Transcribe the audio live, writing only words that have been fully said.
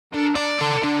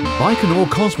Baikonur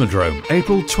Cosmodrome,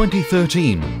 April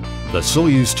 2013. The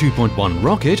Soyuz 2.1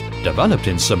 rocket, developed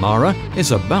in Samara,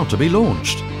 is about to be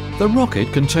launched. The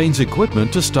rocket contains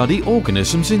equipment to study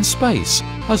organisms in space,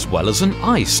 as well as an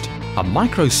ICE, a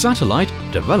microsatellite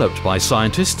developed by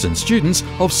scientists and students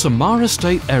of Samara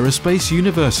State Aerospace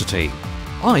University.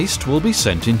 ICE will be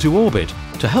sent into orbit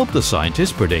to help the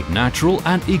scientists predict natural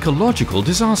and ecological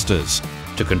disasters,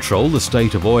 to control the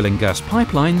state of oil and gas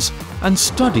pipelines, and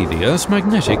study the Earth's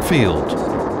magnetic field.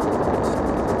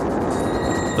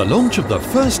 The launch of the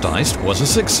first ICE was a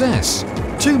success.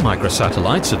 2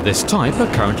 microsatellites of this type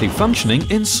are currently functioning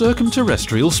in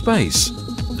circumterrestrial space.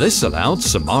 This allowed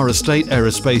Samara State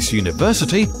Aerospace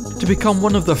University to become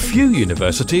one of the few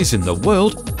universities in the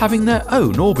world having their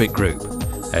own orbit group.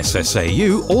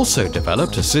 SSAU also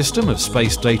developed a system of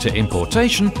space data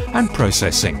importation and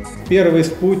processing.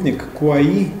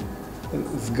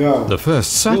 The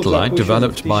first satellite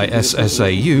developed by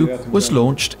SSAU was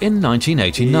launched in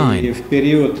 1989.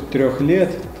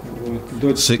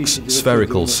 6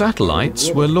 spherical satellites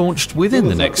were launched within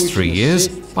the next 3 years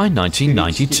by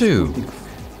 1992.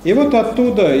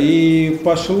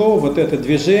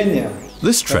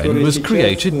 This trend was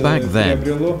created back then,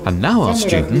 and now our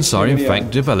students are in fact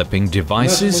developing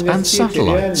devices and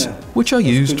satellites which are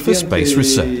used for space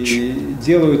research.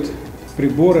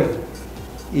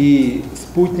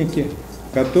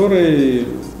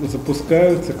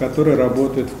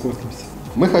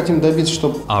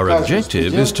 Our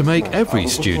objective is to make every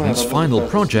student's final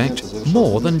project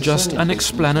more than just an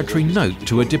explanatory note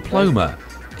to a diploma.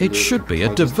 It should be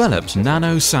a developed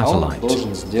nanosatellite.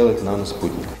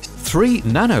 3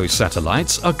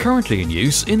 nanosatellites are currently in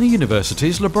use in the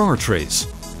university's laboratories.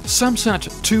 SAMSAT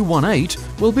 218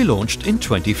 will be launched in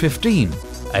 2015,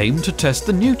 aimed to test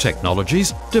the new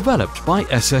technologies developed by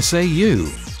SSAU.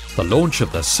 The launch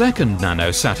of the second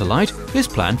nanosatellite is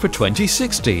planned for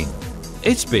 2016.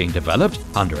 It's being developed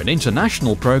under an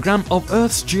international program of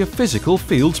Earth's geophysical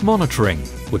fields monitoring,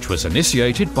 which was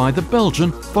initiated by the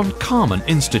Belgian von Karman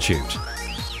Institute.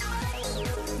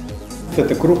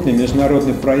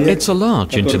 It's a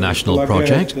large international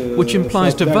project which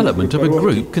implies development of a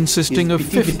group consisting of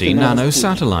 50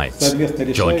 nanosatellites,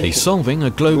 jointly solving a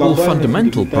global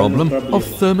fundamental problem of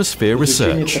thermosphere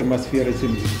research.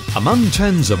 Among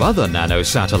tens of other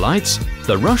nanosatellites,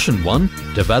 the Russian one,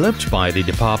 developed by the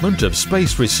Department of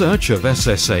Space Research of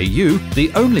SSAU,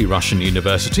 the only Russian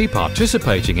university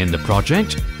participating in the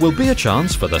project, will be a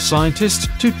chance for the scientists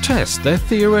to test their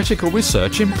theoretical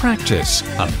research in practice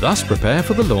and thus prepare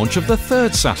for the launch of the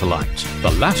third satellite.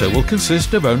 The latter will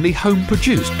consist of only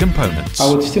home-produced components.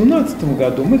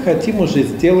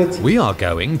 We are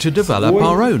going to develop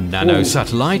our own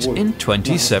nanosatellite in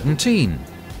 2017.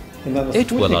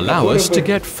 It will allow us to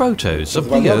get photos of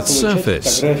the Earth's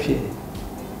surface.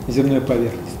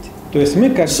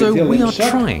 So we are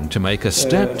trying to make a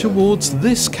step towards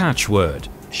this catchword,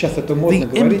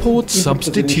 the import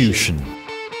substitution.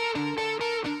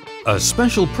 A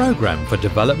special program for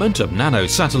development of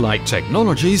nanosatellite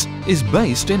technologies is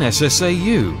based in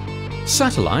SSAU.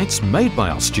 Satellites made by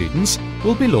our students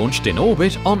will be launched in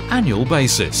orbit on an annual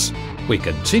basis. We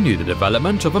continue the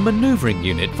development of a maneuvering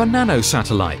unit for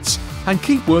nanosatellites and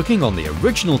keep working on the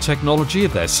original technology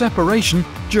of their separation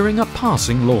during a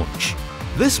passing launch.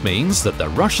 This means that the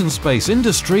Russian space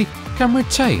industry can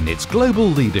retain its global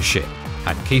leadership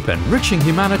and keep enriching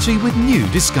humanity with new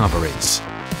discoveries.